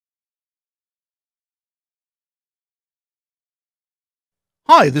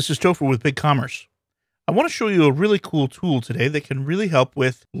Hi, this is Topher with BigCommerce. I want to show you a really cool tool today that can really help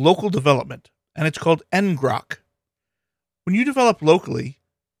with local development, and it's called Ngrok. When you develop locally,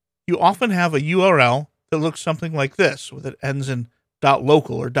 you often have a URL that looks something like this, with it ends in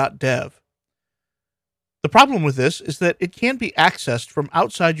 .local or .dev. The problem with this is that it can't be accessed from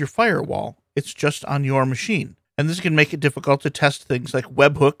outside your firewall. It's just on your machine, and this can make it difficult to test things like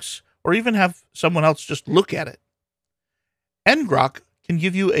webhooks or even have someone else just look at it. Ngrok can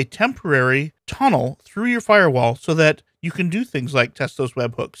give you a temporary tunnel through your firewall so that you can do things like test those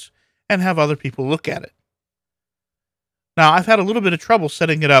webhooks and have other people look at it. Now, I've had a little bit of trouble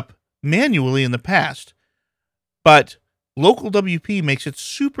setting it up manually in the past, but LocalWP makes it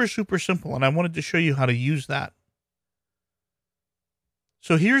super simple, and I wanted to show you how to use that.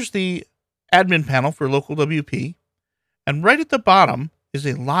 So here's the admin panel for LocalWP, and right at the bottom is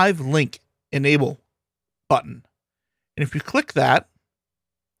a live link enable button. And if you click that,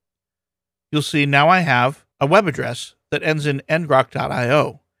 you'll see now I have a web address that ends in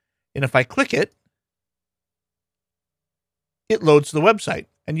ngrok.io. And if I click it, it loads the website.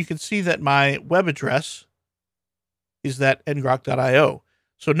 And you can see that my web address is that ngrok.io.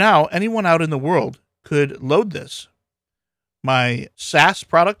 So now anyone out in the world could load this. My SaaS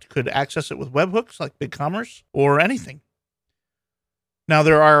product could access it with webhooks like BigCommerce or anything. Now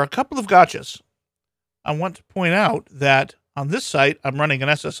there are a couple of gotchas. I want to point out that on this site, I'm running an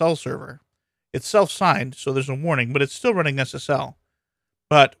SSL server. It's self-signed, so there's a warning, but it's still running SSL.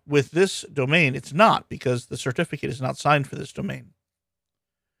 But with this domain, it's not, because the certificate is not signed for this domain.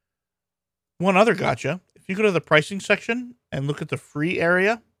 One other gotcha, if you go to the pricing section and look at the free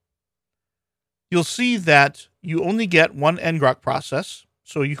area, you'll see that you only get one Ngrok process,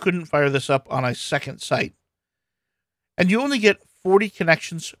 so you couldn't fire this up on a second site. And you only get 40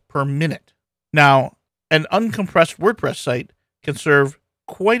 connections per minute. Now, an uncompressed WordPress site can serve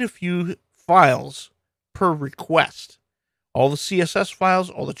quite a few files per request. All the CSS files,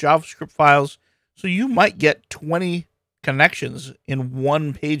 all the JavaScript files. So you might get 20 connections in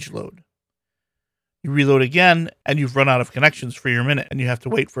one page load. You reload again, and you've run out of connections for your minute, and you have to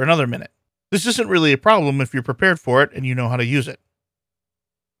wait for another minute. This isn't really a problem if you're prepared for it and you know how to use it.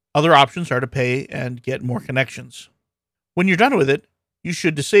 Other options are to pay and get more connections. When you're done with it, you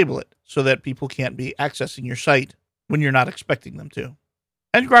should disable it so that people can't be accessing your site when you're not expecting them to.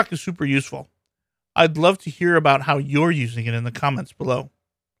 Ngrok is super useful. I'd love to hear about how you're using it in the comments below.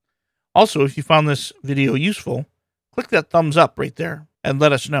 Also, if you found this video useful, click that thumbs up right there and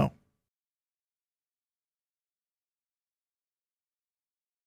let us know.